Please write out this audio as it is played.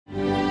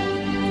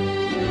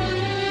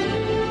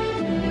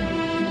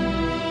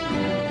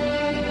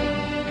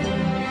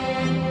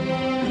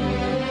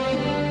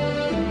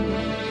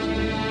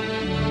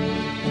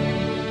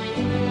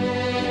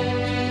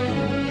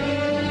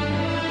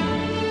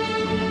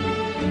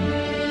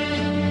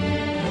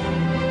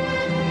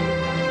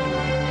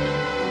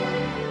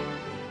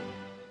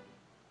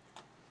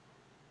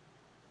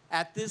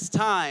At this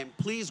time,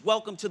 please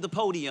welcome to the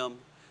podium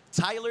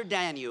Tyler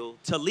Daniel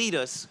to lead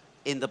us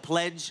in the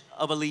Pledge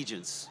of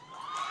Allegiance.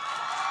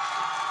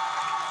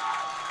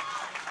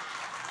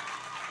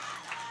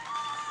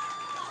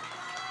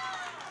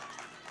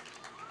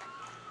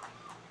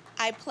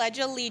 I pledge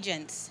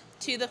allegiance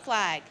to the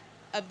flag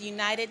of the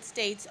United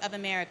States of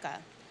America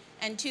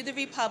and to the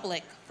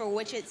republic for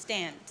which it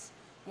stands,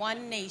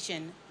 one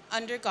nation,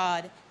 under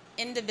God,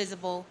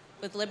 indivisible,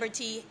 with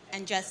liberty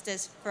and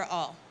justice for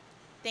all.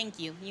 Thank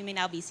you. You may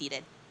now be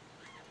seated.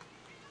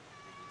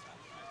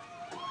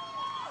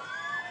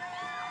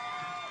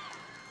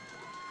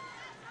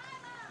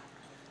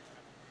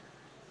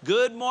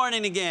 Good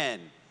morning again.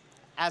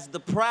 As the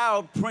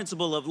proud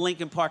principal of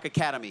Lincoln Park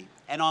Academy,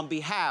 and on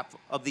behalf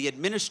of the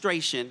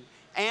administration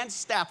and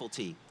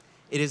faculty,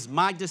 it is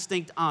my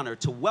distinct honor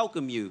to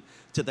welcome you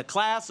to the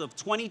class of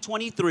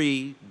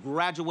 2023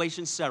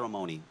 graduation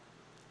ceremony.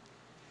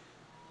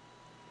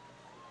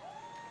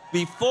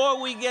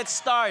 Before we get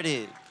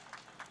started,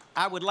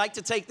 I would like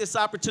to take this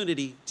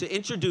opportunity to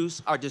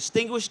introduce our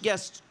distinguished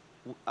guests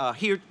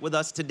here with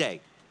us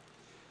today.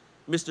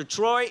 Mr.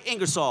 Troy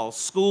Ingersoll,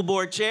 School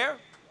Board Chair.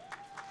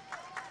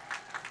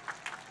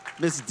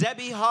 Ms.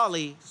 Debbie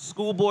Hawley,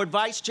 School Board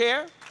Vice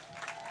Chair.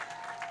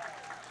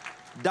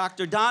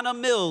 Dr. Donna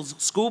Mills,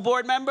 School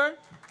Board Member.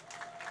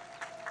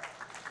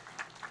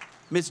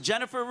 Ms.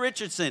 Jennifer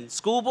Richardson,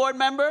 School Board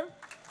Member.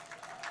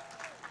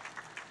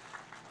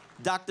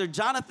 Dr.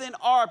 Jonathan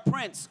R.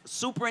 Prince,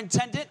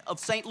 Superintendent of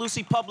St.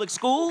 Lucie Public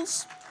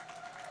Schools.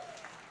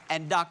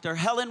 And Dr.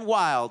 Helen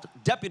Wild,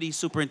 Deputy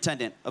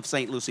Superintendent of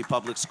St. Lucie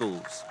Public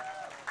Schools.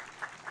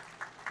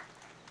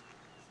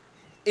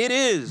 It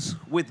is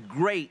with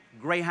great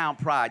Greyhound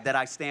pride that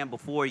I stand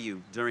before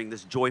you during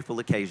this joyful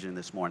occasion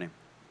this morning.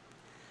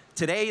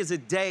 Today is a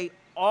day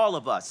all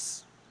of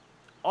us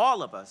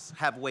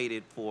have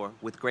waited for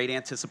with great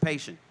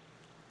anticipation.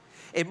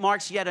 It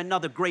marks yet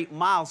another great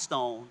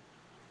milestone,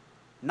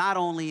 not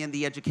only in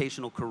the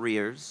educational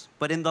careers,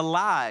 but in the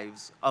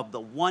lives of the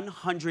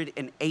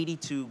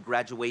 182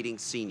 graduating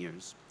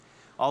seniors.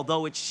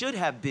 Although it should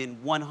have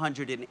been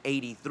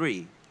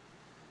 183,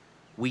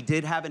 we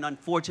did have an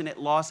unfortunate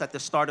loss at the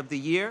start of the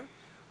year,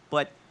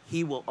 but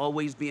he will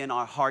always be in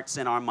our hearts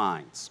and our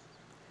minds.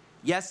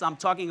 Yes, I'm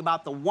talking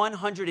about the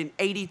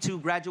 182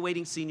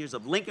 graduating seniors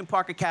of Lincoln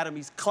Park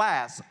Academy's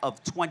class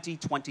of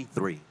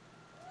 2023.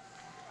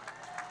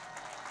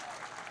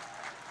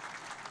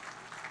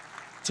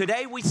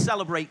 Today, we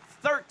celebrate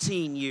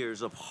 13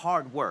 years of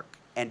hard work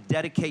and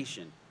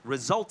dedication,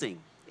 resulting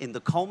in the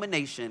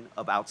culmination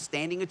of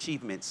outstanding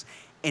achievements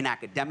in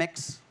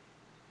academics,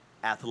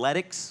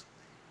 athletics,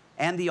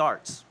 and the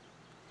arts.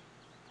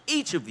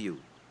 Each of you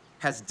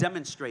has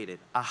demonstrated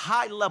a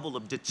high level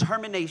of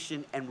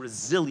determination and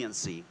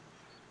resiliency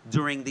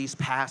during these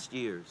past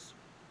years.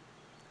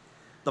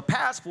 The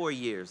past 4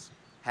 years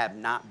have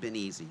not been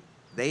easy.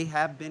 They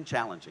have been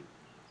challenging.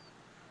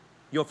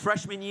 Your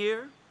freshman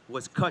year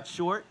was cut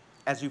short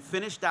as you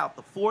finished out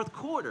the fourth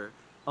quarter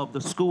of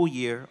the school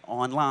year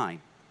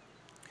online.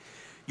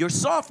 Your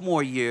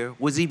sophomore year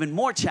was even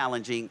more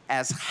challenging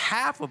as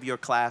half of your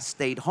class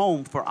stayed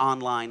home for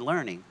online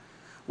learning,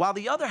 while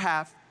the other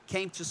half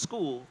came to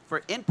school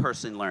for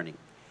in-person learning,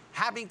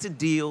 having to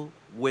deal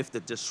with the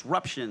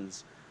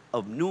disruptions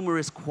of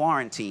numerous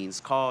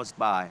quarantines caused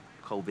by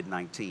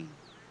COVID-19.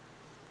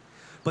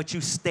 But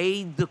you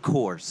stayed the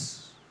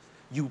course.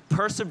 You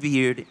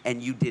persevered,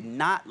 and you did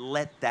not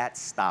let that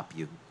stop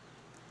you.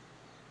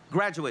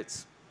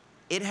 Graduates,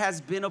 it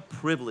has been a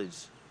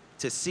privilege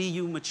to see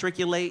you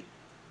matriculate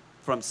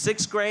from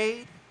 6th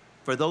grade,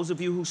 for those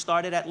of you who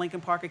started at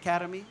Lincoln Park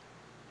Academy,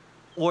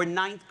 or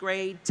 9th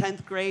grade,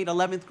 10th grade,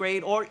 11th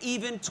grade, or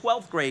even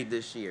 12th grade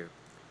this year,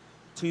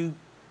 to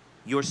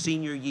your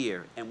senior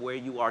year and where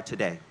you are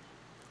today.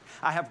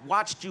 I have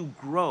watched you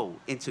grow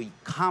into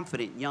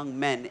confident young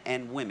men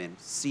and women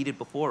seated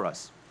before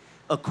us,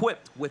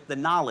 equipped with the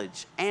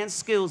knowledge and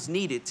skills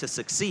needed to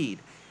succeed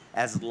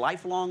as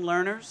lifelong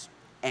learners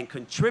and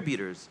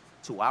contributors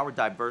to our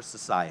diverse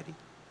society.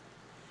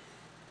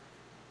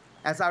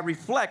 As I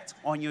reflect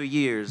on your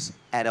years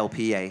at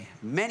LPA,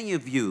 many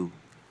of you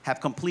have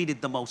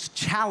completed the most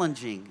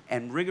challenging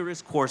and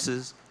rigorous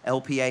courses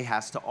LPA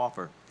has to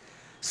offer,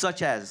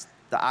 such as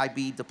the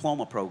IB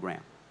Diploma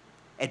Program,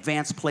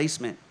 Advanced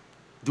Placement,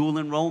 Dual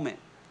Enrollment,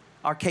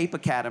 our CAPE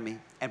Academy,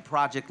 and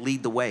Project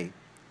Lead the Way.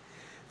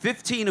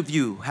 15 of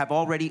you have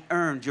already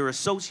earned your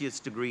associate's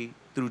degree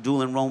through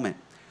dual enrollment.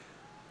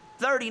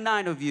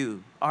 39 of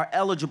you are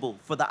eligible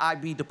for the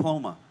IB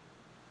Diploma.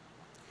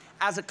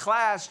 As a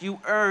class,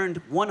 you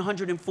earned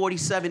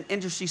 147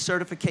 industry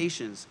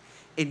certifications,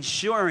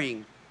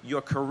 ensuring your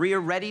career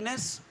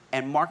readiness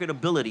and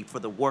marketability for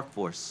the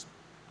workforce.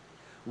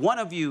 One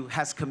of you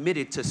has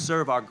committed to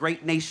serve our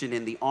great nation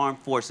in the armed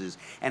forces,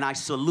 and I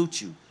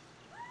salute you.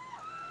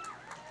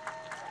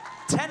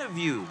 10 of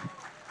you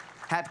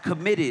have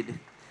committed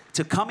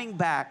to coming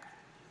back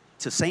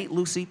to St.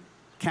 Lucie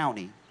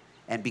County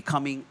and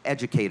becoming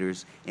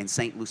educators in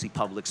St. Lucie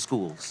Public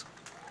Schools.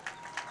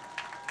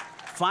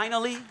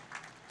 Finally,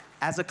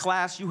 As a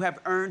class, you have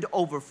earned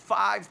over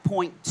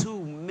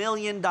 $5.2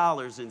 million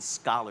in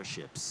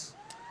scholarships.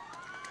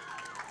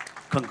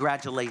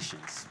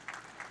 Congratulations.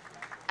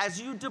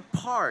 As you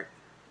depart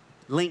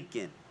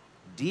Lincoln,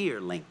 dear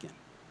Lincoln,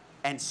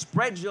 and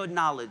spread your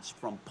knowledge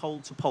from pole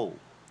to pole,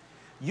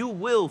 you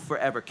will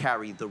forever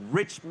carry the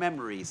rich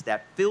memories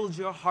that filled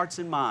your hearts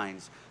and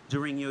minds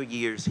during your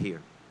years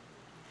here.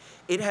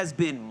 It has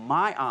been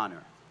my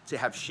honor to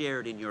have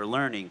shared in your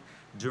learning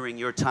during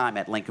your time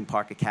at Lincoln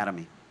Park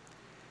Academy.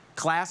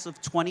 Class of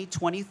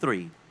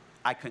 2023,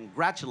 I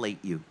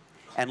congratulate you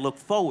and look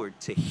forward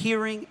to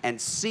hearing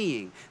and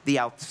seeing the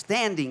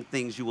outstanding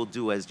things you will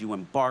do as you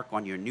embark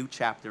on your new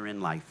chapter in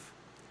life.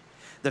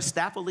 The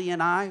faculty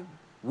and I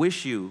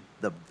wish you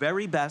the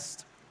very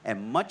best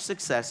and much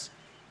success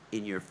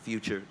in your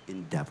future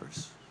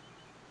endeavors.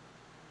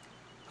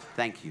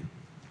 Thank you.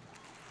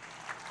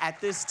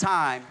 At this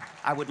time,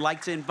 I would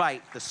like to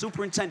invite the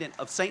Superintendent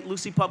of St.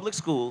 Lucie Public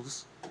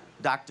Schools,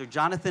 Dr.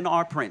 Jonathan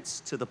R. Prince,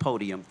 to the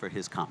podium for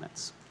his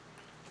comments.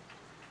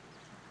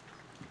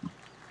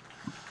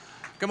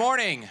 Good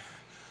morning.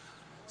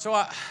 So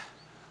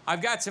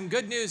I've got some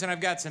good news and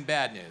I've got some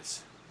bad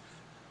news.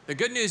 The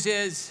good news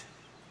is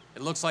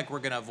it looks like we're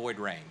going to avoid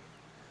rain.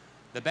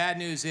 The bad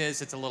news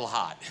is it's a little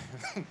hot.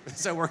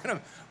 So we're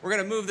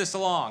gonna move this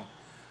along.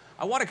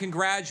 I want to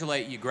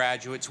congratulate you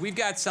graduates. We've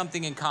got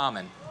something in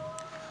common.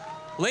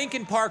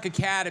 Lincoln Park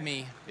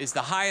Academy is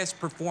the highest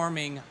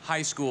performing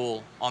high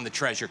school on the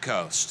Treasure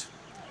Coast.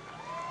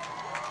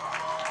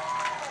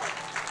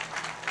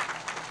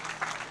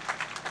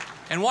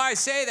 And why I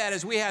say that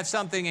is we have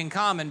something in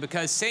common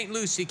because St.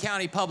 Lucie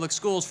County Public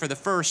Schools for the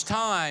first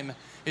time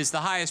is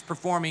the highest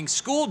performing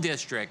school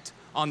district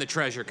on the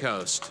Treasure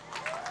Coast.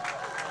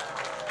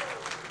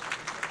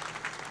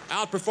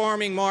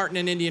 Outperforming Martin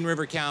and Indian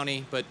River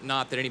County, but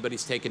not that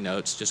anybody's taking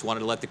notes. Just wanted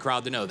to let the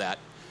crowd to know that.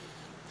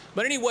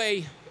 But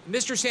anyway,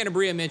 Mr.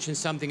 Santabria mentioned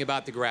something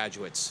about the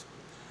graduates.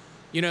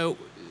 You know,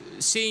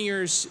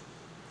 seniors,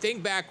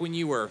 think back when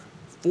you were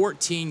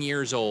 14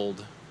 years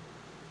old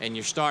and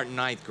you're starting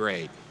 9th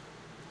grade.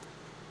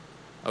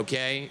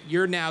 Okay?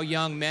 You're now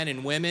young men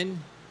and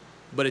women,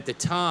 but at the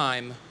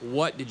time,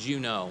 what did you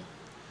know?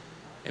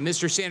 And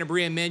Mr.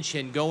 Santabria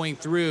mentioned going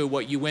through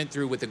what you went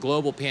through with the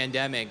global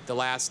pandemic the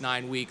last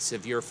 9 weeks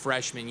of your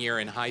freshman year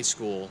in high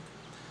school,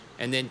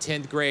 and then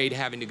 10th grade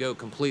having to go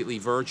completely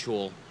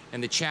virtual,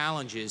 and the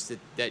challenges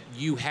that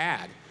you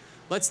had.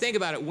 Let's think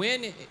about it.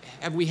 When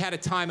have we had a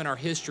time in our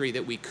history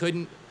that we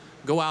couldn't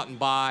go out and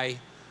buy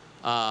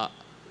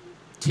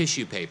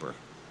tissue paper?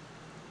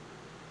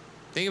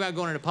 Think about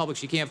going into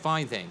Publix, you can't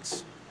find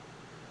things.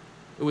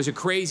 It was a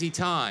crazy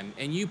time,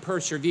 and you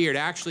persevered.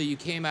 Actually, you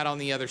came out on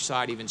the other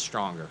side even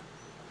stronger.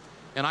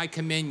 And I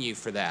commend you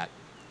for that,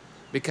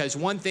 because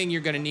one thing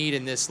you're going to need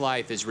in this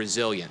life is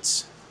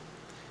resilience.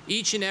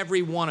 Each and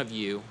every one of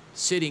you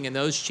sitting in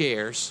those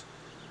chairs,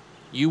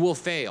 you will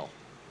fail.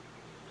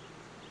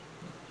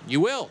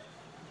 You will.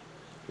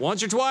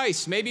 Once or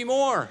twice, maybe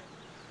more.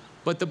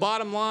 But the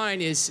bottom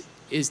line is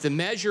the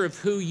measure of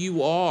who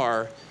you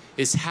are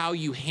is how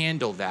you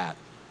handle that.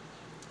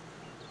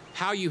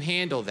 How you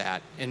handle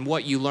that and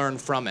what you learn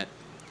from it,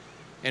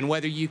 and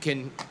whether you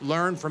can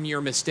learn from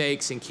your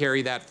mistakes and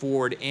carry that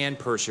forward and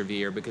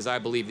persevere, because I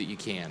believe that you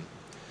can.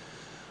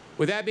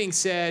 With that being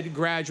said,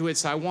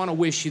 graduates, I want to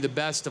wish you the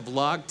best of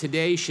luck.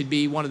 Today should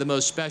be one of the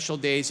most special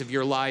days of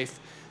your life.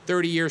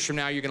 30 years from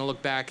now, you're going to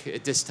look back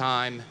at this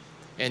time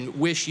and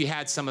wish you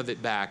had some of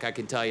it back. I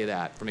can tell you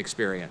that from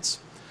experience.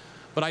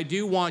 But I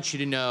do want you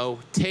to know,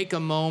 take a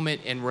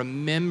moment and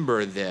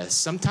remember this.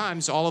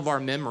 Sometimes all of our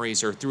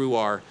memories are through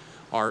our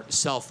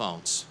cell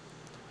phones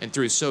and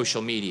through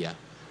social media.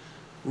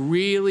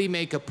 Really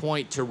make a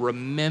point to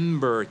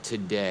remember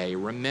today,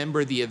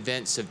 remember the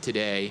events of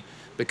today,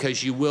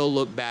 because you will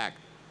look back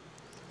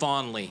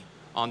fondly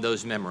on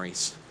those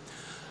memories.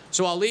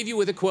 So I'll leave you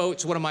with a quote.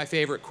 It's one of my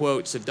favorite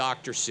quotes of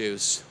Dr.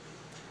 Seuss,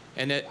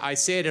 and I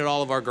say it at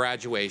all of our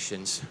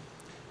graduations,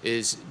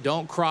 is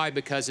don't cry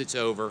because it's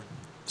over,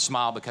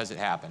 smile because it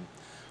happened.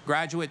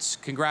 Graduates,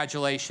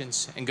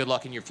 congratulations and good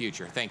luck in your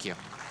future. Thank you.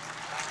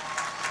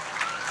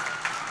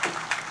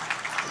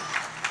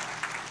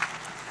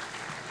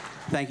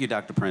 Thank you,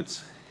 Dr.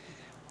 Prince.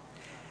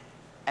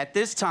 At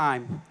this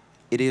time,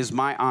 it is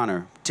my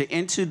honor to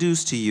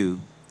introduce to you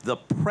the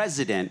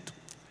president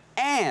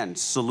and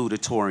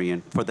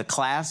salutatorian for the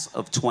class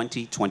of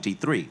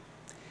 2023.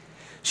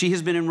 She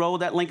has been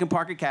enrolled at Lincoln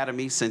Park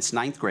Academy since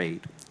 9th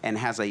grade and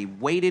has a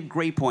weighted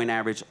grade point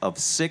average of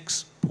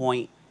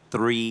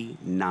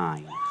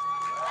 6.39.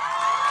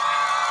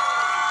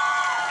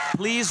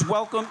 Please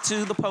welcome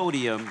to the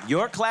podium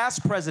your class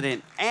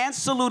president and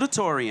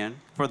salutatorian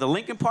for the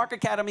Lincoln Park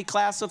Academy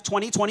class of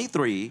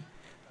 2023,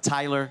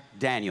 Tyler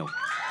Daniel.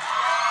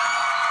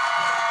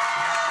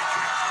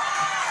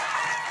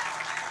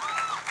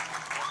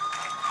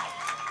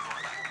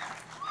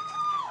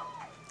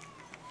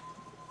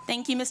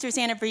 Thank you, Mr.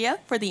 Santabria,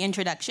 for the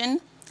introduction.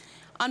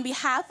 On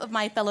behalf of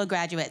my fellow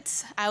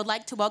graduates, I would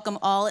like to welcome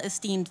all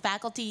esteemed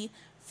faculty,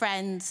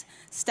 friends,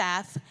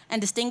 staff,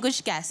 and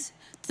distinguished guests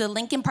to the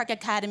Lincoln Park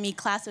Academy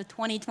Class of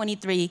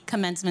 2023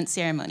 commencement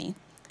ceremony.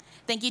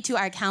 Thank you to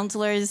our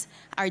counselors,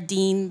 our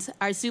deans,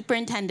 our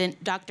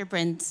superintendent, Dr.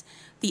 Prince,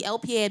 the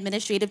LPA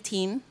administrative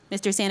team,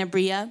 Mr.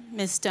 Santabria,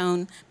 Ms.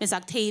 Stone, Ms.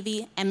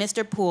 Octavi, and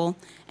Mr. Poole,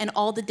 and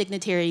all the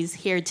dignitaries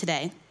here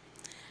today.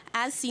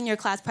 As senior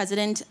class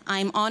president,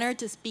 I'm honored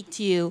to speak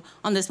to you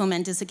on this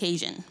momentous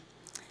occasion.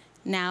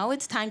 Now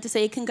it's time to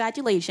say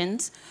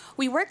congratulations.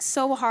 We worked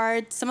so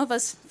hard, some of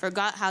us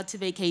forgot how to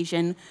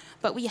vacation,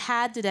 but we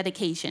had the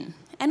dedication,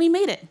 and we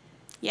made it.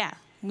 Yeah,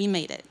 we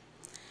made it.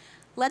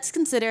 Let's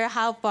consider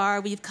how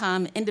far we've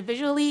come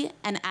individually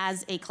and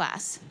as a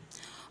class.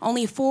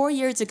 Only 4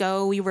 years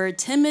ago, we were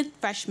timid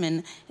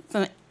freshmen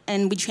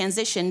and we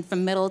transitioned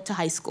from middle to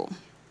high school.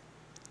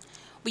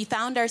 We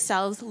found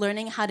ourselves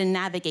learning how to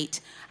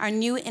navigate our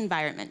new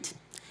environment.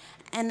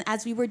 And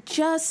as we were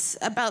just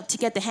about to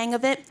get the hang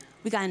of it,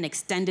 we got an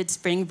extended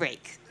spring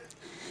break.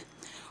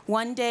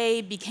 One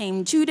day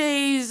became 2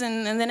 days,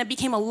 and then it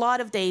became a lot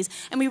of days,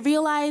 and we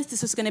realized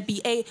this was gonna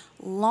be a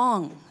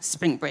long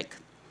spring break.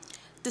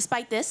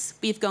 Despite this,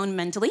 we've grown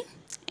mentally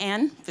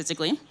and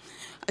physically,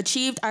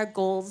 achieved our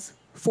goals,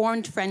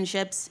 formed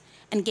friendships,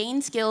 and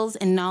gained skills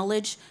and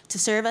knowledge to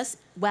serve us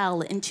well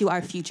into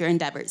our future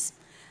endeavors.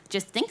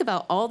 Just think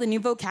about all the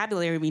new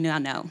vocabulary we now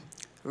know.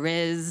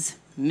 Riz,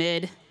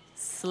 mid,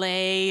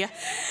 slay.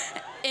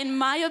 In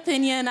my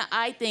opinion,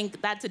 I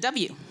think that's a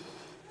W.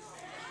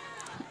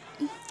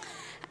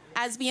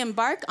 As we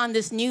embark on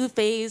this new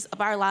phase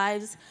of our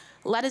lives,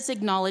 let us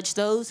acknowledge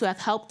those who have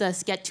helped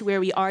us get to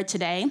where we are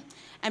today,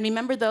 and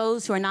remember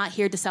those who are not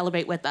here to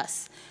celebrate with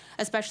us,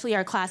 especially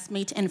our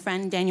classmate and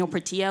friend, Daniel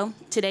Portillo.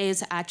 Today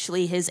is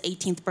actually his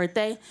 18th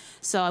birthday,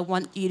 so I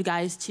want you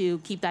guys to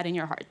keep that in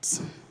your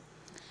hearts.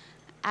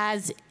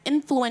 As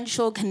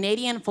influential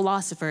Canadian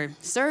philosopher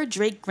Sir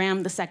Drake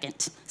Graham II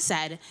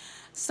said,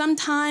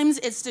 "Sometimes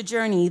it's the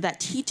journey that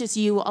teaches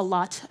you a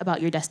lot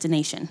about your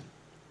destination."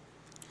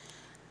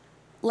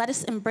 Let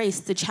us embrace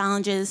the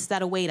challenges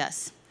that await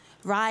us,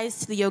 rise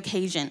to the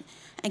occasion,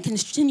 and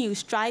continue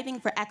striving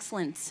for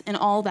excellence in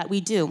all that we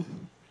do.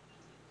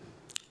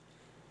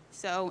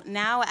 So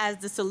now, as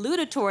the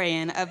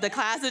salutatorian of the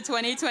class of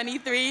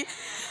 2023,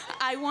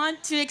 I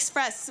want to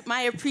express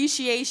my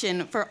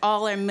appreciation for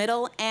all our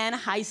middle and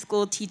high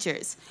school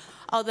teachers.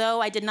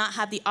 Although I did not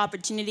have the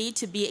opportunity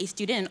to be a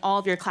student in all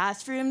of your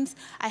classrooms,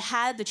 I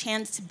had the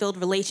chance to build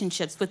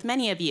relationships with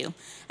many of you,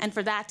 and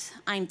for that,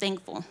 I'm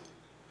thankful.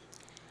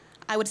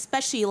 I would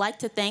especially like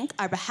to thank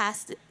our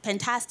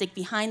fantastic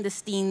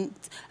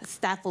behind-the-scenes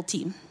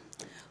faculty,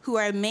 who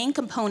are a main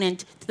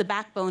component to the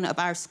backbone of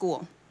our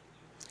school.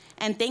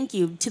 And thank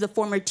you to the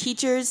former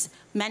teachers,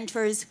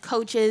 mentors,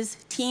 coaches,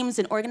 teams,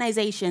 and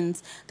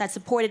organizations that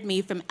supported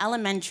me from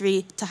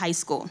elementary to high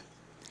school.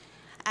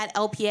 At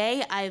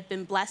LPA, I've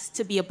been blessed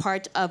to be a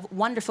part of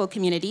wonderful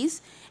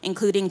communities,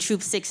 including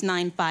Troop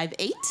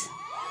 6958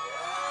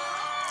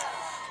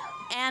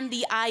 and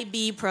the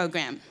IB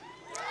program.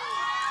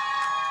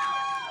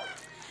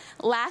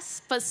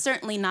 Last but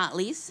certainly not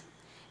least,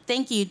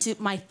 thank you to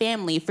my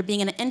family for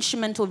being an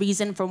instrumental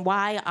reason for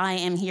why I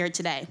am here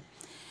today.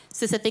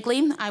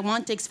 Specifically, I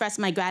want to express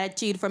my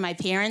gratitude for my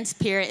parents,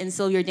 Pierre and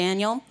Sylvia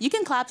Daniel. You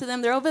can clap to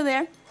them, they're over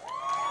there.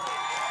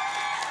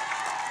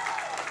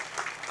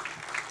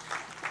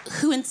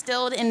 Who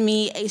instilled in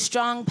me a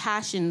strong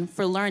passion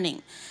for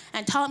learning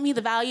and taught me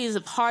the values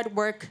of hard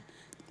work,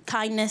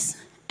 kindness,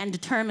 and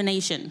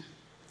determination.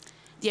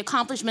 The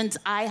accomplishments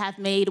I have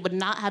made would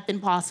not have been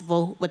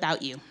possible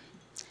without you.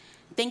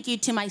 Thank you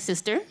to my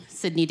sister,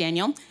 Sydney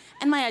Daniel,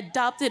 and my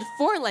adopted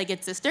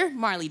four-legged sister,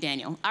 Marley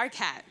Daniel, our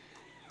cat.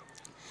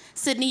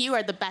 Sydney, you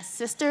are the best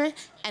sister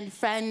and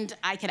friend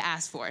I could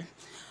ask for.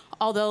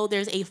 Although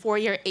there's a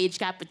 4-year age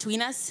gap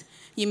between us,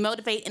 you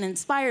motivate and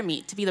inspire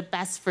me to be the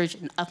best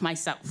version of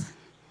myself.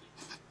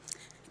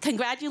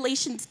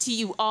 Congratulations to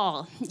you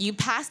all. You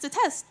passed the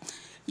test.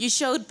 You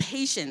showed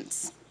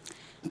patience.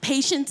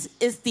 Patience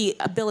is the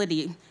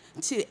ability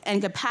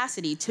and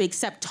capacity to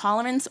accept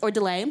tolerance or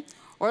delay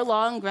or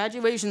long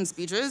graduation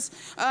speeches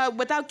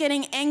without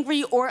getting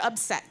angry or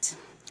upset.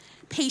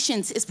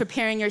 Patience is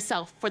preparing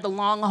yourself for the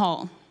long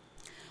haul.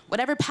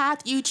 Whatever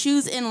path you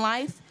choose in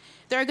life,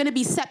 there are going to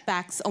be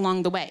setbacks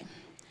along the way.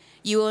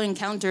 You will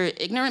encounter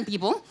ignorant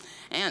people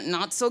and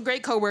not so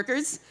great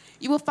coworkers.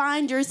 You will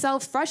find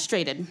yourself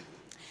frustrated.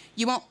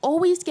 You won't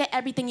always get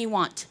everything you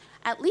want,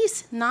 at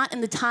least not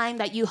in the time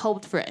that you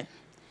hoped for it.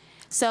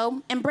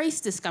 So embrace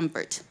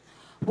discomfort.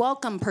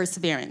 Welcome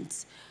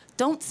perseverance.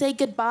 Don't say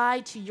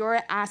goodbye to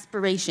your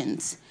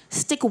aspirations.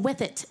 Stick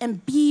with it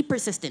and be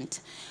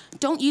persistent.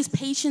 Don't use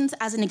patience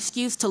as an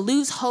excuse to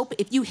lose hope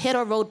if you hit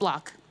a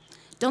roadblock.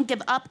 Don't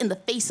give up in the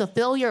face of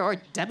failure or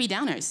Debbie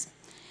Downers.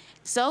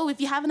 So if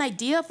you have an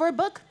idea for a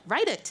book,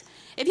 write it.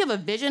 If you have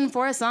a vision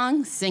for a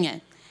song, sing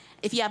it.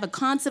 If you have a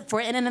concept for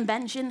an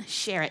invention,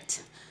 share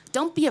it.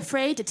 Don't be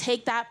afraid to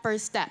take that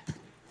first step.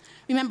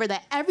 Remember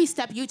that every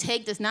step you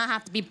take does not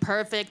have to be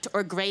perfect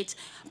or great,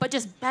 but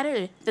just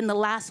better than the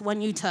last one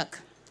you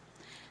took.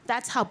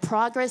 That's how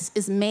progress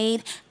is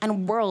made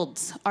and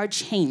worlds are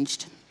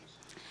changed.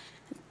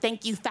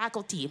 Thank you,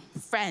 faculty,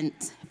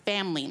 friends,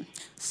 family,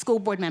 school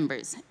board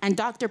members, and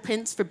Dr.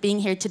 Prince for being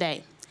here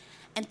today.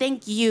 And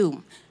thank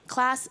you,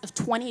 class of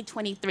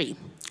 2023.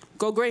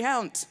 Go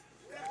Greyhounds!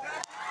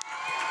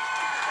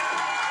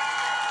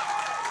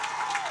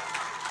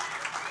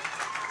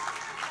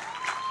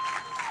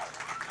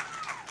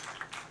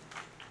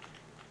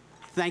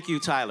 Thank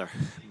you, Tyler.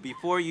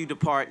 Before you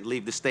depart and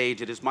leave the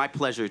stage, it is my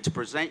pleasure to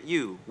present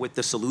you with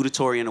the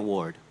Salutatorian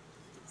Award.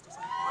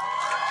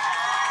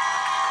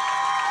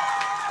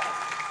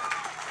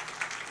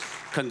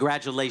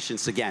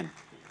 Congratulations again.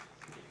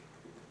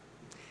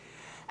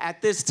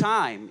 At this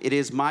time, it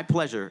is my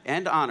pleasure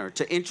and honor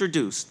to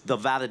introduce the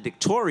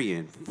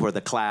valedictorian for the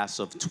class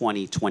of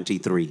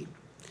 2023.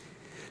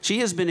 She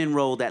has been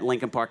enrolled at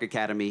Lincoln Park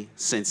Academy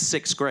since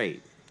 6th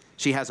grade.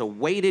 She has a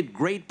weighted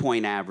grade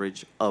point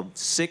average of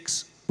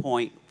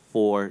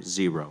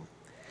 6.40.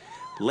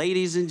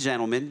 Ladies and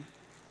gentlemen,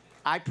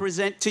 I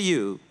present to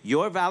you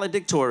your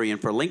valedictorian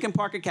for Lincoln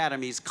Park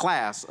Academy's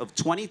class of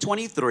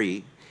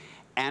 2023,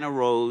 Anna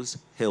Rose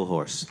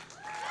Hillhorst.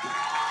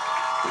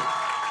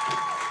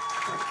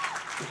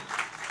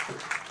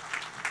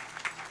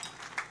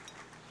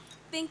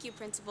 Thank you,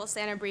 Principal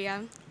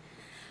Sanabria.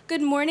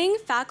 Good morning,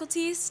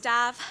 faculty,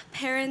 staff,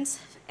 parents,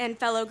 and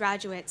fellow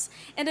graduates,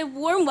 and a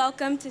warm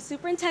welcome to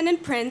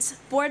Superintendent Prince,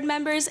 board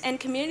members, and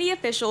community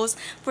officials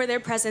for their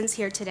presence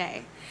here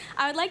today.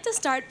 I would like to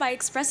start by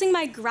expressing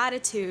my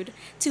gratitude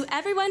to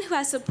everyone who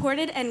has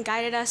supported and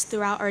guided us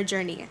throughout our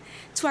journey.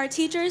 To our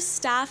teachers,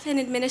 staff, and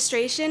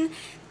administration,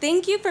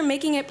 thank you for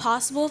making it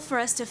possible for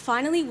us to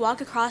finally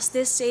walk across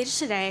this stage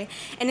today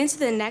and into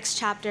the next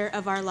chapter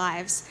of our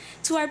lives.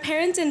 To our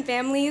parents and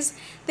families,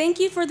 thank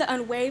you for the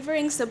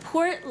unwavering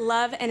support,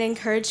 love, and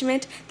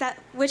encouragement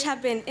which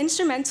have been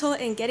instrumental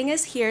in getting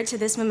us here to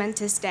this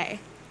momentous day.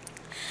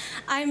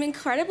 I am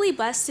incredibly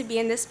blessed to be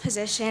in this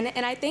position,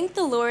 and I thank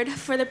the Lord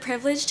for the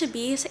privilege to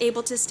be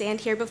able to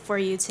stand here before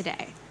you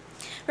today.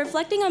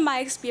 Reflecting on my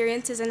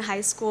experiences in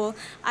high school,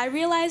 I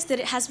realized that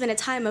it has been a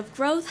time of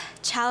growth,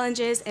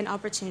 challenges, and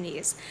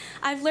opportunities.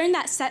 I've learned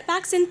that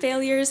setbacks and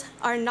failures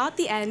are not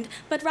the end,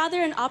 but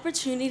rather an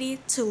opportunity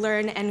to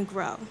learn and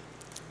grow.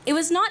 It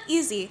was not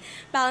easy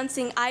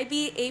balancing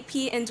IB,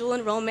 AP, and dual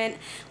enrollment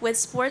with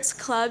sports,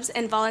 clubs,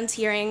 and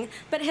volunteering,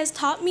 but it has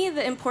taught me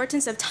the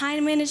importance of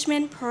time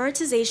management,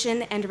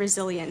 prioritization, and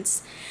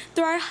resilience.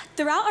 Throughout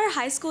our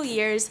high school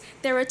years,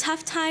 there were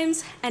tough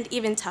times and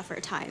even tougher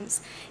times.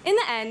 In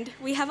the end,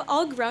 we have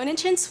all grown and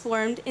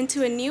transformed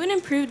into a new and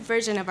improved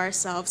version of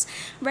ourselves,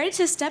 ready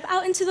to step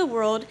out into the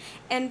world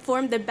and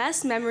form the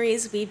best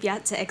memories we've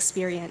yet to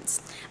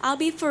experience. I'll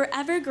be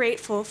forever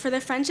grateful for the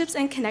friendships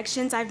and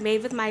connections I've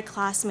made with my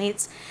classmates,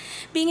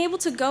 being able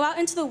to go out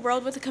into the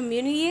world with a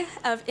community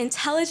of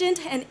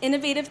intelligent and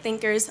innovative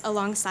thinkers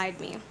alongside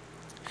me.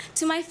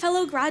 To my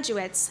fellow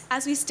graduates,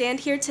 as we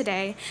stand here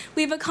today,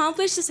 we've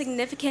accomplished a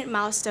significant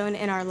milestone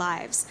in our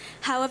lives.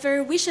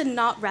 However, we should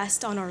not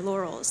rest on our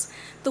laurels.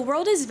 The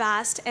world is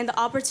vast and the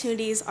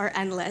opportunities are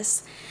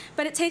endless,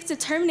 but it takes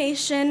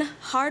determination,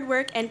 hard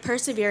work, and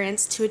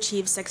perseverance to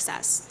achieve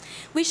success.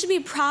 We should be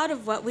proud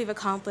of what we've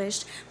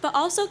accomplished, but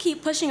also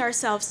keep pushing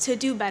ourselves to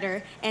do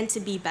better and to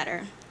be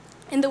better.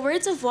 In the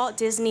words of Walt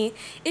Disney,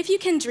 if you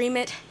can dream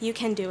it, you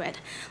can do it.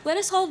 Let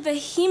us all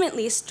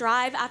vehemently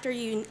strive after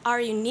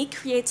our unique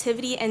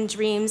creativity and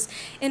dreams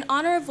in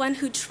honor of one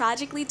who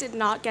tragically did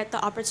not get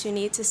the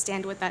opportunity to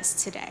stand with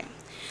us today.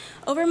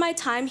 Over my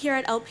time here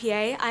at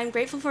LPA, I am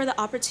grateful for the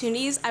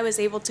opportunities I was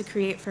able to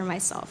create for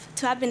myself,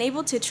 to have been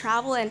able to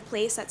travel and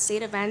place at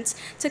state events,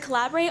 to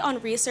collaborate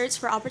on research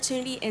for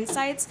opportunity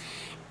insights,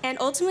 and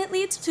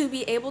ultimately to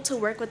be able to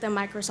work with the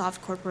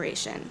Microsoft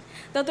Corporation.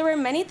 Though there were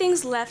many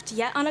things left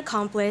yet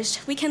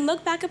unaccomplished, we can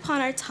look back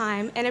upon our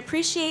time and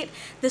appreciate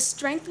the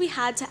strength we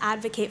had to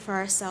advocate for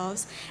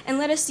ourselves, and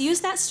let us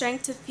use that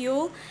strength to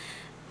fuel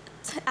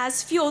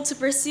to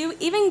pursue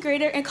even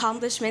greater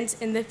accomplishments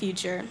in the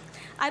future.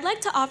 I'd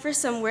like to offer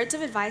some words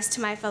of advice to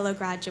my fellow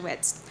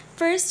graduates.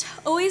 First,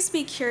 always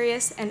be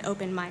curious and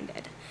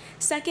open-minded.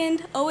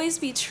 Second, always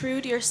be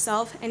true to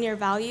yourself and your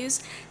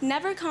values.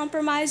 Never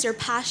compromise your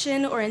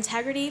passion or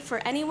integrity for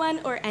anyone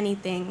or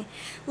anything.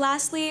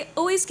 Lastly,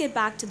 always give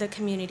back to the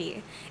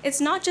community. It's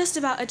not just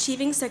about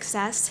achieving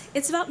success,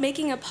 it's about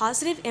making a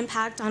positive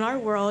impact on our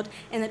world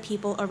and the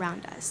people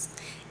around us.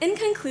 In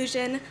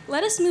conclusion,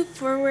 let us move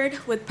forward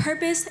with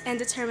purpose and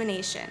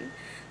determination.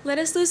 Let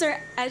us use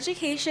our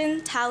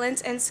education,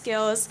 talents, and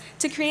skills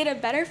to create a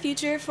better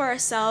future for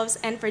ourselves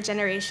and for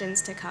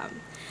generations to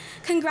come.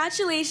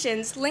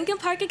 Congratulations, Lincoln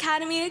Park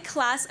Academy,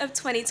 class of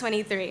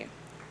 2023.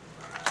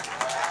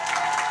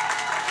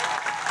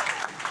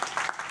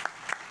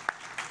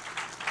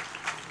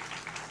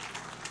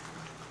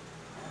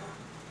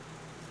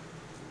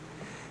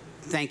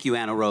 Thank you,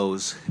 Anna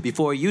Rose.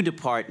 Before you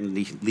depart and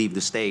leave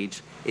the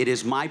stage, it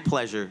is my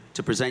pleasure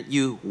to present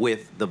you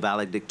with the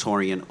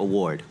Valedictorian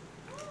Award.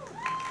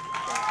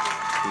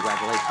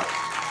 Congratulations.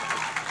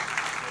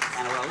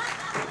 Anna Rose.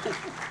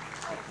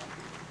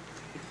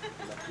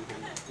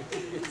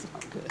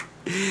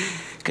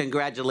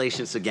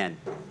 Congratulations again.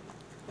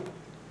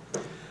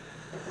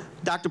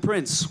 Dr.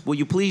 Prince, will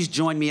you please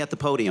join me at the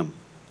podium?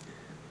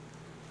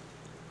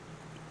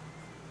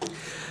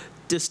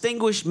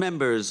 Distinguished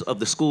members of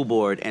the school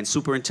board and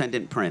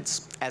Superintendent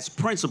Prince, as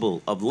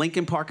principal of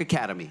Lincoln Park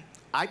Academy,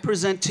 I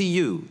present to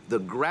you the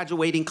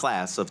graduating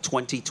class of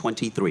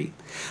 2023.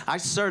 I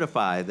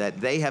certify that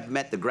they have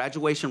met the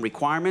graduation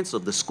requirements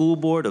of the school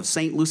board of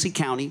St. Lucie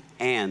County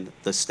and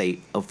the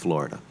state of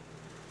Florida.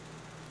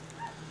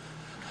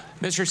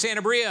 Mr.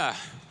 Santabria,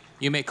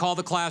 you may call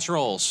the class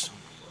rolls.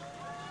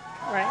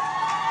 All right.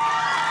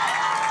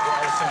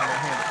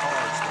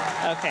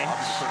 Okay.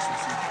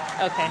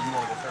 Okay.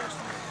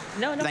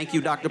 No. Thank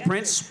you, Dr.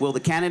 Prince. Will the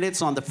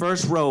candidates on the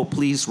first row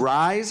please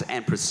rise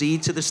and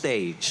proceed to the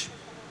stage?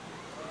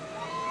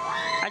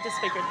 I just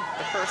figured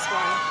the first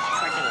one,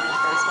 second one,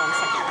 first one,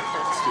 second one,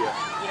 first. Yeah.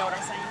 You know what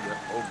I'm saying?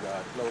 Yeah. Oh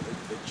God. No,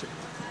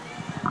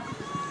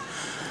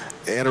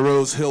 they Anna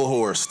Rose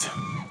Hillhorst.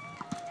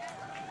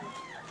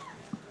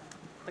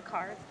 The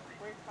card.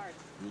 Where's the card?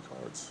 3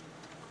 cards.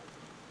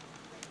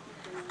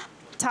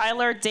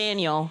 Tyler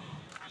Daniel.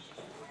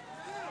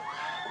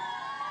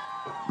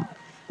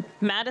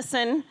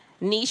 Madison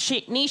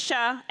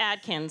Nisha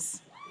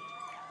Adkins.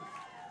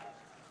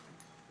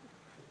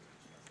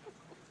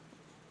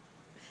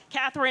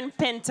 Catherine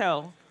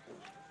Pinto.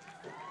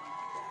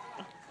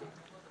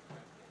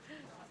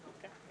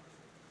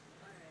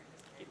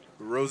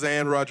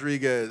 Roseanne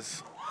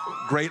Rodriguez.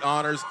 Great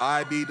honors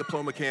IB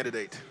diploma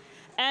candidate.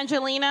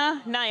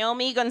 Angelina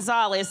Naomi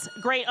Gonzalez,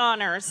 great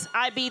honors,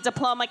 IB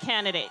diploma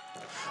candidate.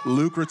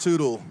 Luke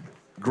Ratutle.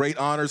 Great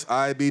honors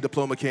IB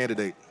diploma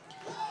candidate.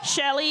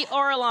 Shelly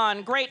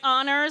Orlon, great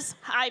honors,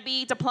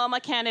 IB diploma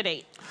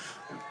candidate.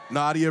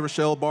 Nadia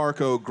Rochelle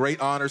Barco. Great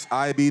honors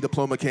IB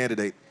diploma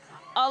candidate.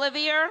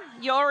 Olivier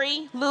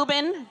Yori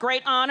Lubin,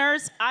 great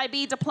honors,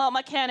 IB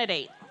diploma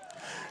candidate.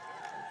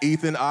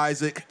 Ethan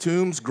Isaac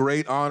Toombs.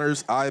 Great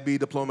honors IB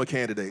diploma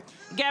candidate.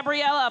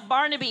 Gabriella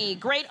Barnaby,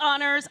 great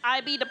honors,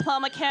 IB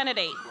diploma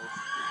candidate.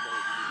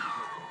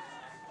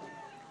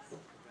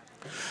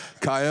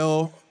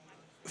 Kyle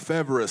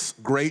Fevris.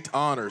 Great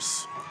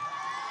honors.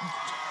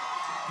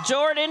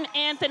 Jordan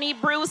Anthony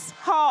Bruce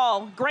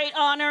Hall, great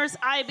honors,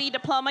 IB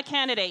diploma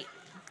candidate.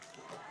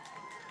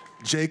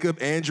 Jacob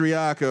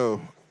Andriaco.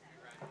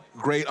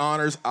 Great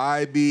honors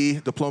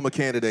IB diploma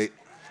candidate.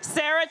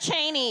 Sarah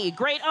Cheney,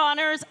 great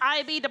honors,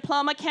 IB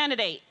diploma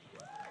candidate.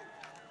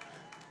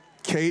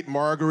 Kate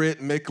Margaret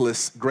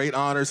Miklas. Great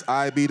honors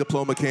IB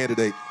diploma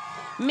candidate.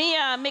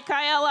 Mia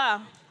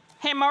Michaela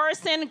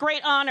Morrison,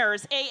 great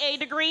honors, AA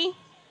degree.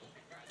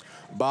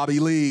 Bobby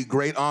Lee.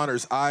 Great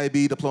honors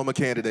IB diploma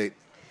candidate.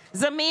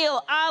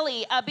 Zamil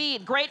Ali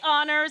Abid, great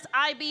honors,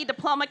 IB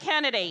diploma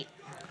candidate.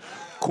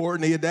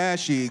 Courtney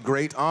Adashi.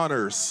 Great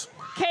honors.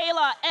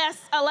 Kayla S.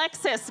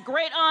 Alexis,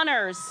 great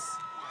honors.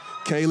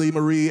 Kaylee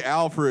Marie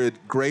Alfred.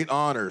 Great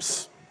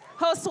honors.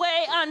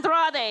 Josue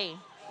Andrade.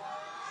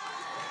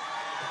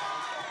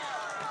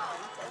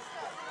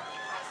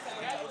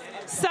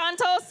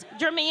 Santos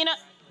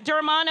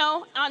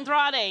Germano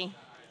Andrade.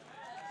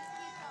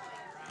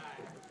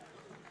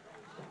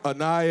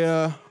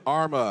 Anaya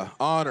Arma.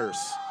 Honors.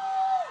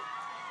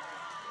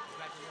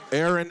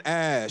 Aaron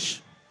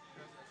Ash.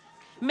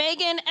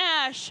 Megan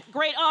Ash,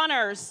 great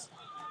honors.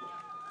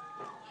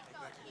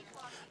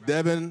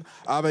 Devin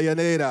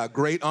Avellaneda.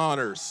 Great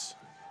honors.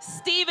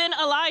 Stephen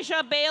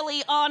Elijah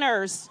Bailey,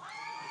 honors.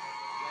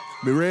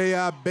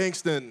 Mireya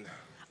Bankston.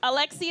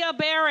 Alexia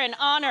Barron,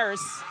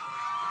 honors.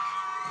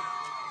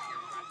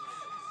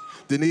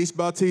 Denise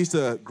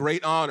Bautista.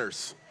 Great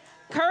honors.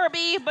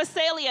 Kirby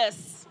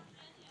Basalius,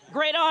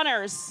 great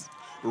honors.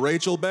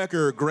 Rachel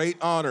Becker. Great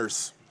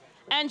honors.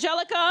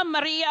 Angelica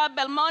Maria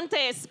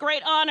Belmontes,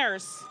 great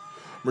honors.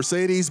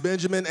 Mercedes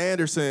Benjamin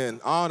Anderson.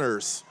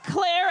 Honors.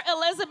 Claire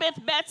Elizabeth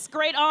Betts,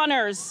 great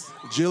honors.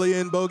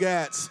 Jillian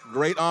Bogatz.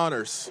 Great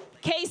honors.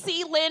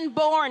 Casey Lynn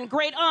Bourne,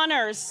 great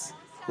honors.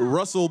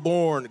 Russell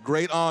Bourne.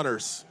 Great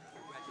honors.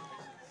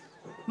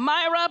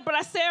 Myra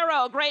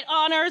Bracero, great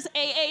honors,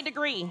 AA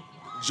degree.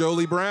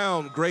 Jolie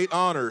Brown. Great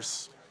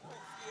honors.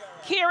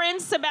 Kieran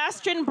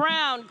Sebastian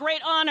Brown,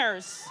 great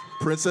honors.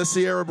 Princess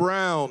Sierra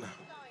Brown.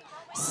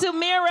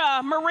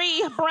 Sumira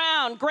Marie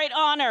Brown, great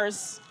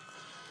honors.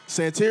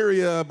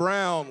 Santeria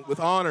Brown with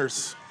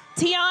honors.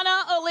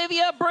 Tiana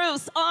Olivia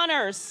Bruce,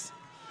 honors.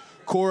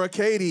 Cora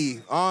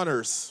Katie.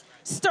 Honors.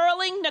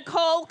 Sterling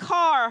Nicole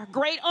Carr,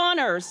 great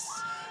honors.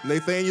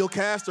 Nathaniel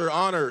Castor.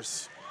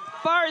 Honors.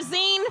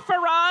 Farzine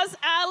Faraz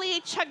Ali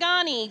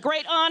Chagani,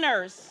 great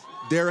honors.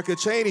 Derica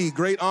Cheney.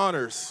 Great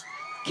honors.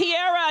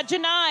 Kiera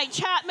Janai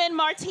Chapman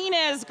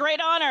Martinez,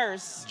 great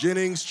honors.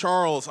 Jennings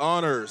Charles.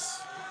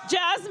 Honors.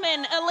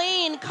 Jasmine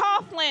Aline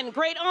Coughlin,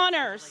 great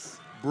honors.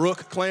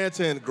 Brooke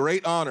Clanton.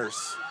 Great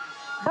honors.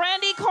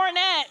 Brandy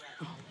Cornett.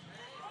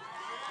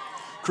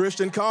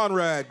 Christian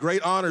Conrad.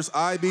 Great honors.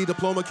 IB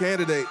diploma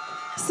candidate.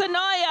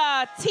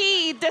 Sonoya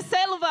T. De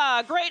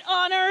Silva, great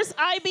honors,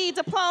 IB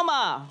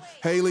diploma.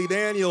 Haley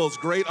Daniels.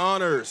 Great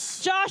honors.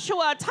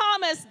 Joshua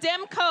Thomas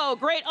Demko,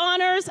 great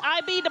honors,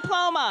 IB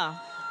diploma.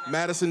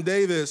 Madison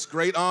Davis.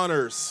 Great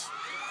honors.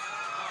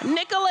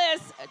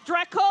 Nicholas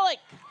Drakulik,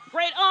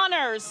 great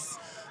honors.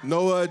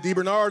 Noah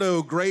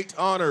DiBernardo, great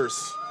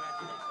honors.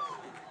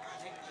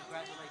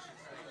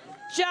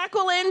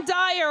 Jacqueline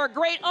Dyer,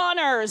 great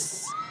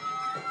honors.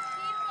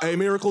 A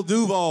Miracle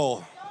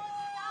Duval.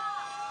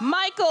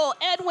 Michael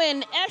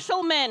Edwin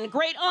Eshelman,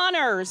 great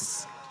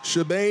honors.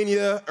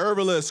 Shabania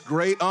Ervelis,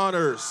 great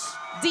honors.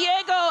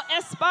 Diego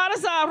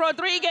Esparza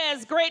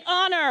Rodriguez, great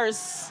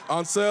honors.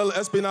 Ansel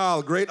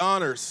Espinal, great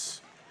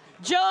honors.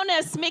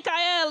 Jonas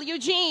Michael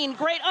Eugene,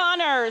 great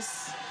honors.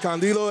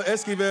 Candilo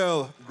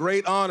Esquivel,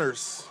 great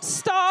honors.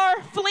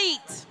 Star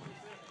Fleet.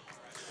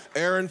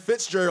 Aaron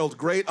Fitzgerald,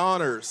 great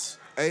honors.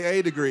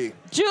 AA degree.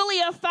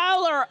 Julia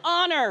Fowler,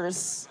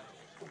 honors.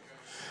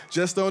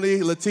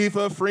 Gestoni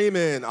Latifa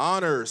Freeman,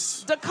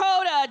 honors.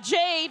 Dakota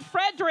Jade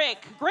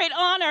Frederick, great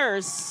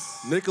honors.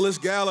 Nicholas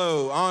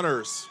Gallo,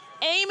 honors.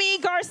 Amy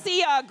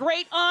Garcia,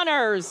 great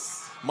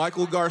honors.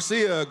 Michael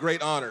Garcia,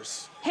 great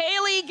honors.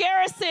 Haley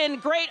Garrison,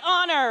 great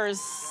honors.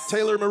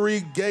 Taylor Marie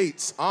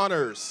Gates,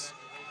 honors.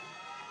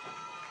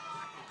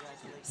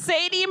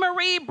 Sadie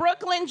Marie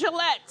Brooklyn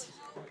Gillette.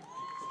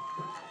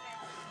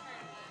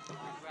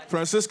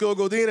 Francisco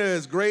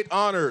Godinez, great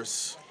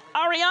honors.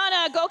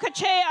 Ariana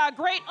Gokachea,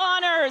 great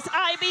honors,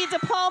 IB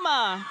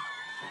diploma.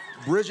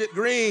 Bridget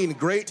Green,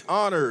 great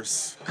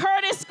honors.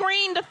 Curtis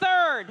Green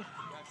III.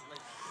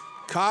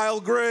 Kyle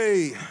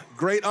Gray,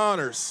 great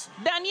honors.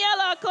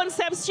 Daniela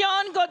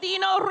Concepcion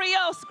Godino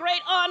Rios,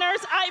 great honors,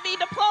 IB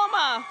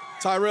diploma.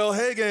 Tyrell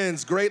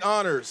Higgins, great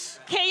honors.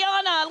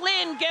 Kayana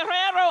Lynn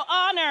Guerrero,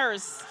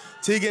 honors.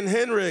 Tegan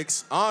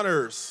Henricks,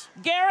 honors.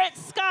 Garrett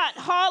Scott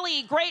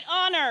Hawley, great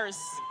honors.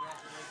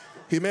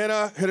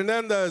 Jimena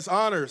Hernandez,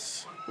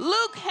 honors.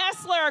 Luke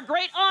Hessler,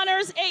 great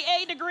honors,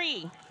 AA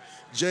degree.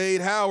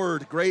 Jade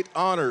Howard, great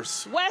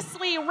honors.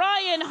 Wesley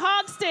Ryan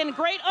Hogston,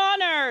 great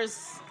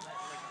honors.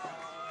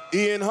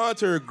 Ian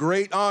Hunter,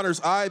 great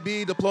honors,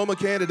 IB diploma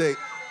candidate.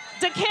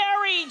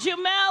 DeCarey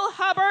Jumel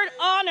Hubbard,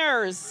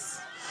 honors.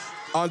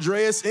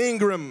 Andreas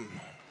Ingram.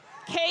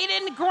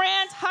 Caden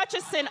Grant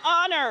Hutchison,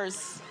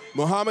 honors.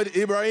 Muhammad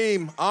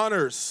Ibrahim,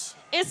 honors.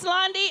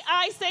 Islandi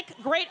Isaac,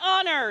 great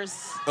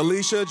honors.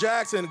 Alicia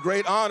Jackson,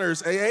 great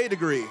honors, AA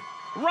degree.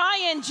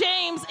 Ryan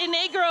James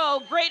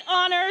Inegro, great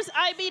honors,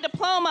 IB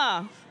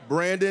diploma.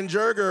 Brandon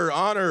Jerger,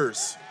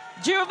 honors.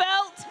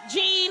 Juvelt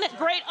Jean,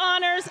 great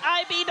honors,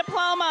 IB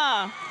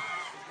diploma.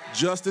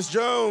 Justice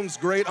Jones,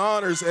 great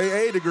honors,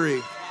 AA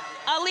degree.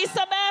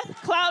 Elizabeth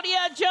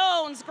Claudia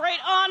Jones, great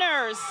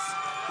honors.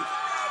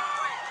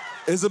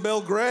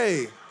 Isabel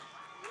Gray,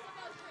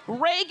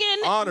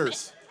 Reagan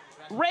honors.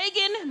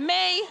 Reagan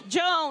May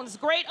Jones,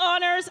 great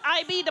honors,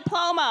 IB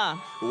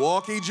diploma.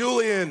 Walkie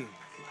Julian.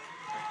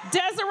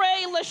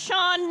 Desiree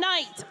LaShawn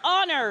Knight,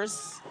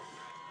 honors.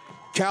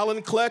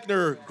 Callan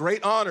Kleckner,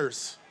 great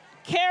honors.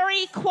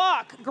 Carrie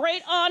Kwok,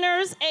 great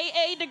honors,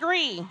 AA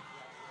degree.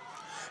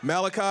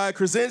 Malachi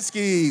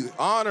Krasinski,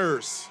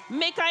 honors.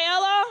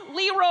 Michaela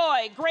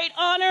Leroy, great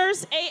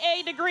honors,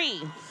 AA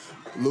degree.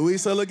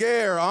 Luisa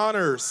Laguerre,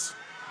 honors.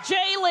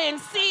 Jalen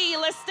C.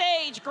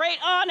 Lestage, great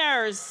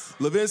honors.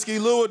 Levinsky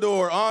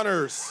Luador,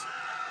 honors.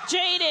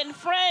 Jaden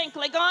Frank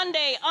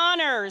Legonde,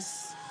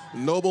 honors.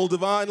 Noble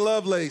Divine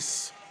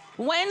Lovelace.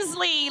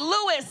 Wensley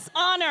Lewis,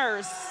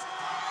 honors.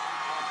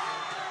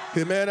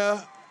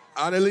 Jimena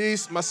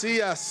Annalise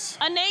Macias.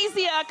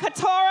 Anasia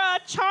Katora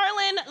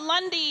Charlin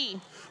Lundy.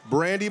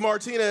 Brandy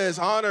Martinez,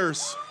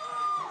 honors.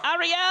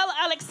 Ariel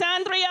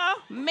Alexandria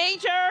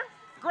Major,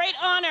 great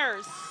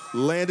honors.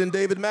 Landon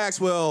David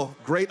Maxwell,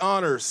 great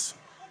honors.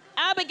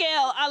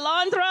 Abigail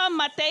Alondra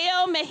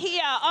Mateo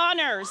Mejia,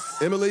 honors.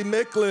 Emily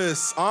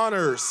Miklas,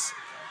 honors.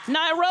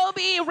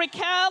 Nairobi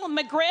Raquel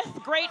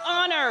McGriff, great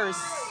honors.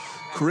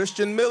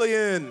 Christian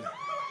Millian.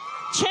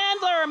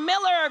 Chandler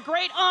Miller,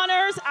 great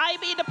honors,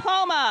 IB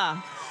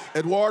diploma.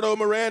 Eduardo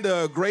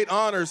Miranda, great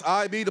honors,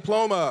 IB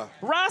diploma.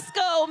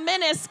 Roscoe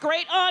Minnis,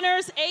 great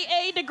honors,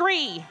 AA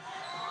degree.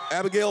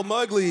 Abigail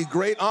Mugley,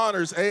 great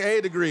honors,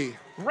 AA degree.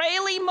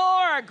 Rayleigh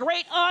Moore,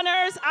 great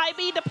honors,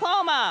 IB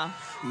diploma.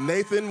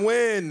 Nathan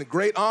Wynn,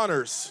 great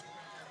honors.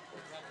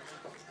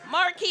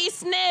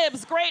 Marquise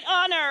Nibbs, great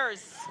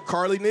honors.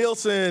 Carly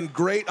Nielsen,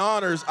 great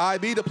honors,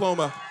 IB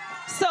diploma.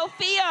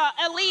 Sophia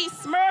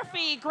Elise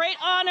Murphy, great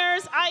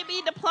honors,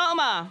 IB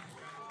diploma.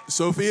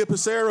 Sophia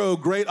Pissarro,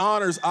 great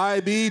honors,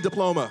 IB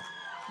diploma.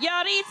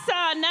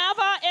 Yaritza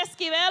Nava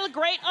Esquivel,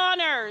 great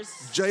honors.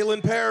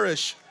 Jalen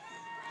Parrish.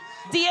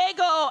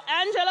 Diego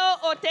Angelo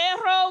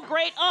Otero,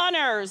 great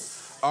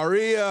honors.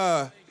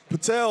 Aria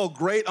Patel,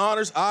 great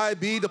honors,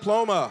 IB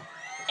diploma.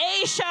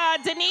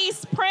 Aisha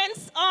Denise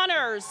Prince,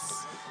 honors.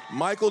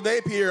 Michael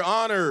Napier,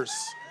 honors.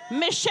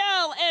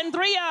 Michelle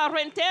Andrea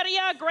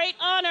Renteria, great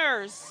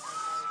honors.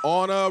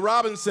 Anna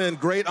Robinson,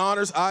 great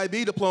honors,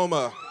 IB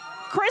diploma.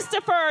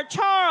 Christopher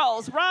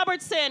Charles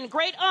Robertson,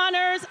 great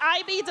honors,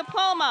 IB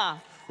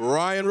diploma.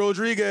 Ryan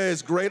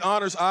Rodriguez, great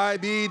honors,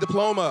 IB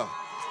diploma.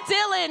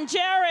 Dylan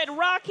Jared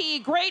Rocky,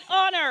 great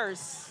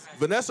honors.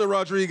 Vanessa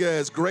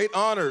Rodriguez, great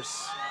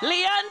honors.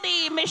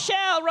 Leandi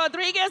Michelle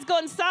Rodriguez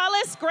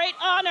Gonzalez, great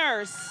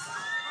honors.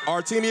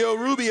 Artemio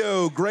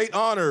Rubio, great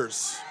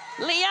honors.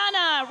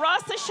 Liana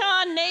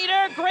Rosashan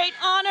Nader, Great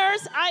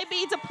Honors,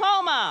 IB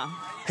Diploma.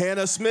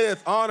 Hannah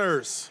Smith,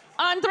 honors.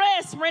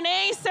 Andres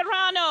Renee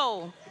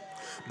Serrano.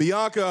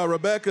 Bianca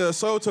Rebecca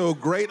Soto,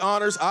 great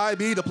honors,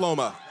 IB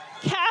diploma.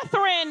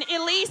 Catherine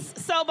Elise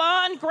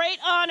Salban, Great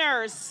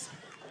Honors.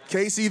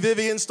 Casey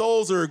Vivian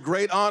Stolzer,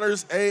 great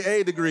honors,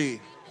 AA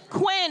degree.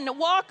 Quinn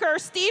Walker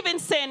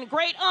Stevenson,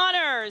 Great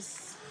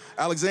Honors.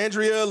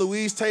 Alexandria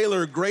Louise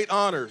Taylor, great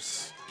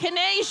honors.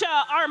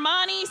 Kanasia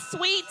Armani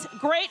Sweet,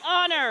 Great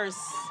Honors.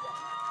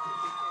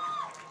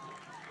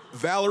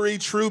 Valerie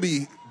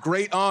Truby,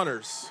 great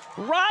honors.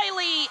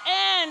 Riley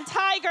Ann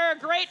Tiger,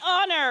 Great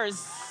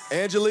Honors.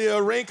 Angelia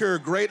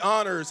Rinker, great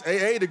honors,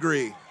 AA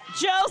degree.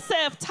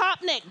 Joseph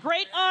Topnick,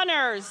 Great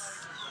Honors.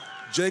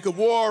 Jacob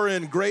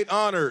Warren, great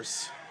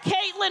honors.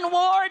 Caitlin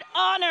Ward,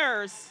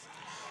 Honors.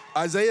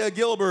 Isaiah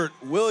Gilbert,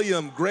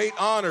 William, great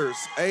honors,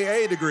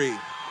 AA degree.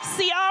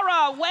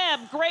 Ciara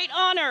Webb, Great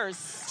Honors.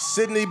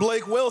 Sydney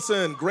Blake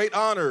Wilson, great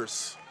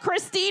honors.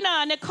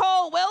 Christina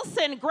Nicole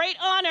Wilson, Great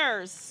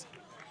Honors.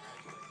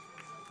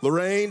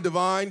 Lorraine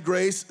Divine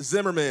Grace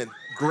Zimmerman,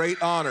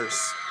 great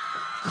honors.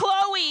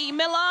 Chloe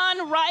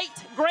Milan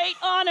Wright, Great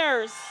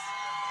Honors.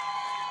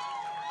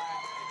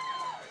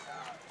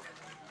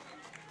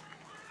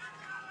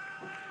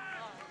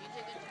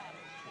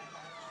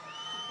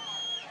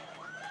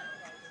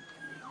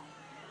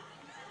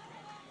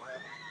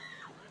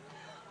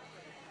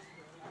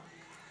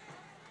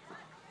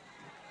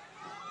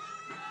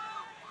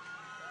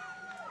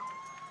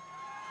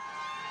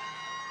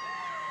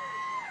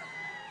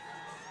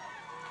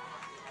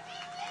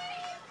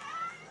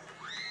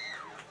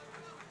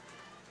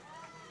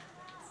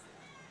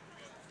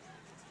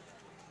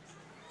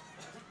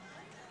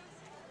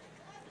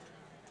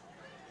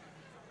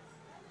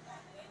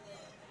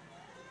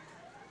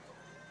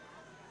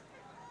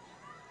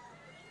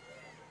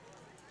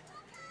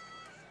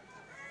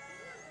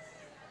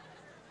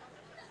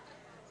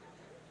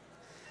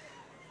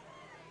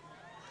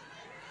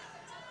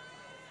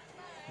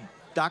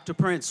 Dr.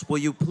 Prince, will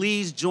you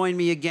please join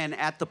me again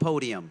at the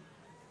podium?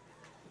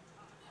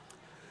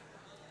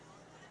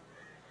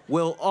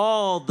 Will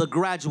all the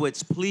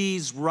graduates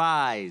please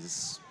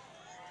rise?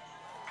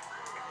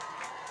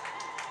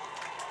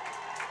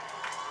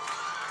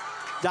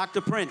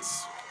 Dr.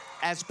 Prince,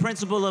 as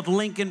principal of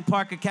Lincoln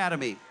Park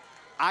Academy,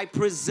 I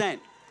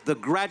present the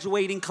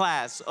graduating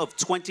class of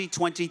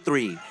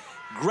 2023,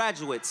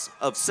 graduates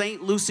of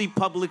St. Lucie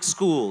Public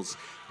Schools.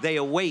 They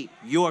await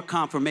your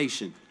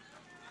confirmation.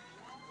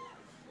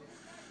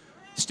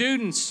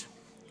 Students,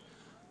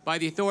 by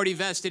the authority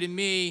vested in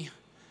me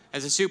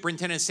as the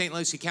superintendent of St.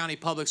 Lucie County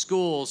Public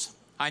Schools,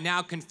 I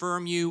now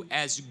confirm you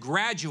as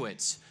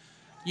graduates.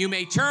 You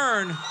may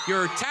turn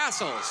your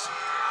tassels.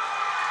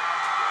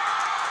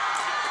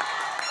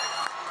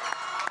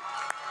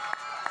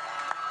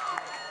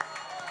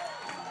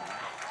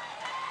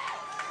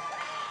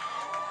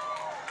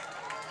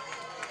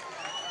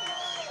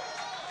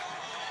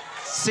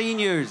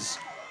 Seniors,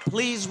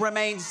 please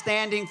remain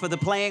standing for the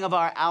playing of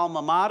our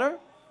alma mater.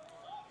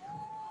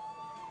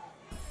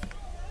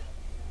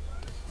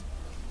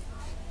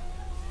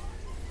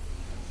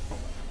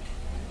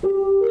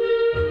 Still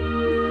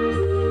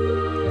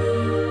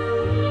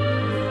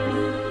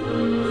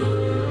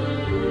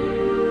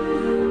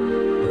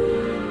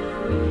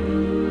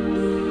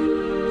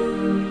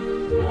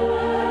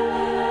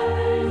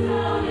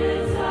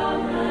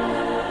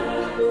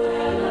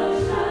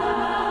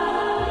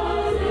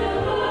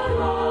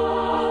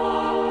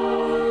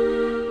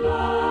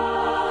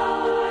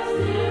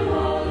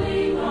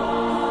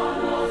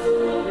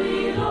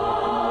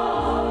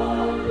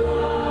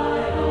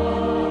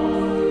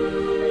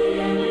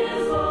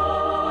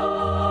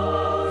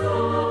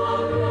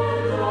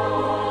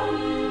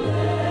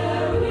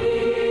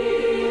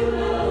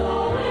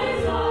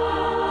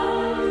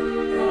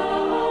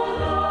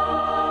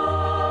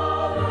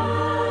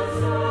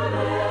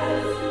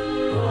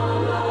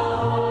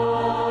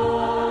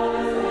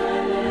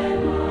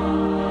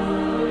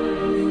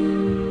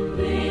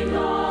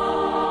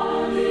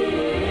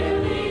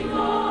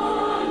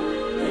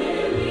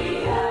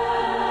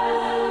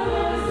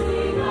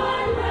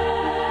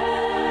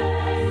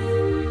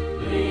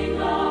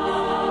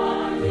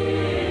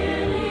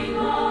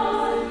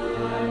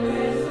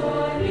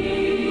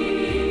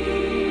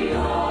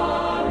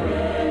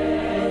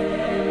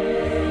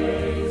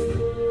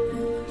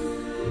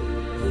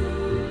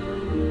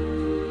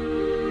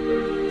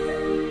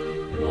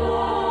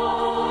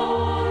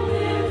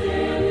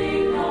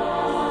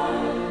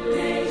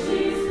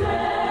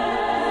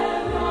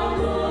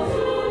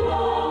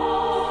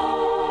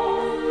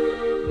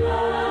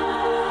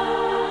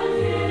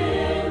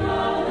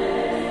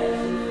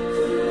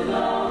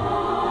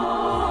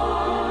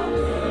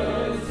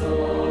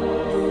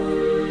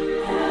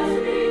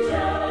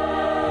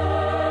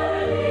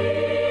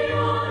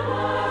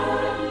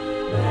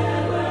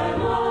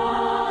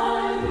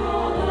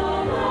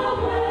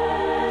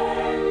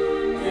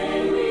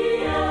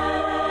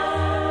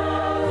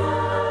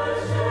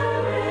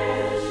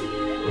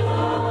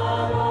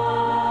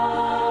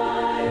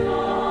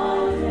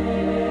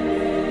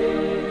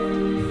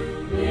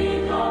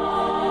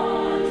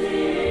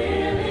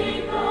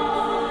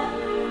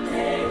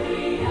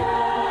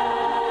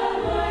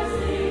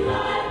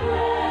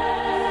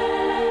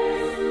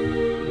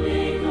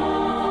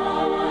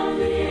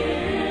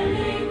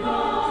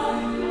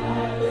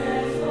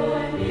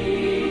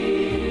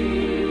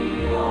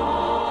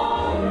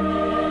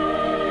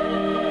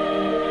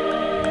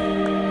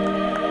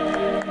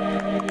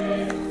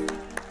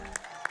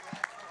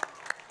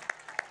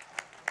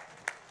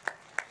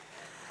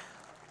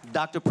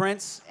Dr.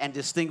 Prince and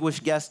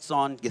distinguished guests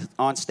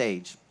on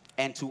stage,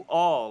 and to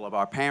all of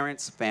our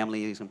parents,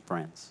 families, and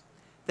friends.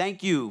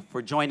 Thank you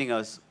for joining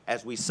us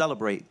as we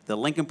celebrate the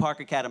Lincoln Park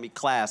Academy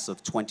class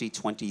of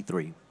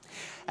 2023.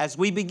 As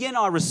we begin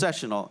our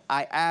recessional,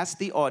 I ask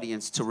the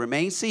audience to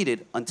remain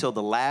seated until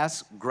the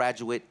last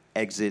graduate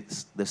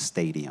exits the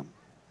stadium.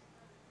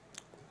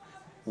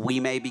 We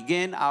may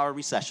begin our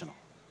recessional.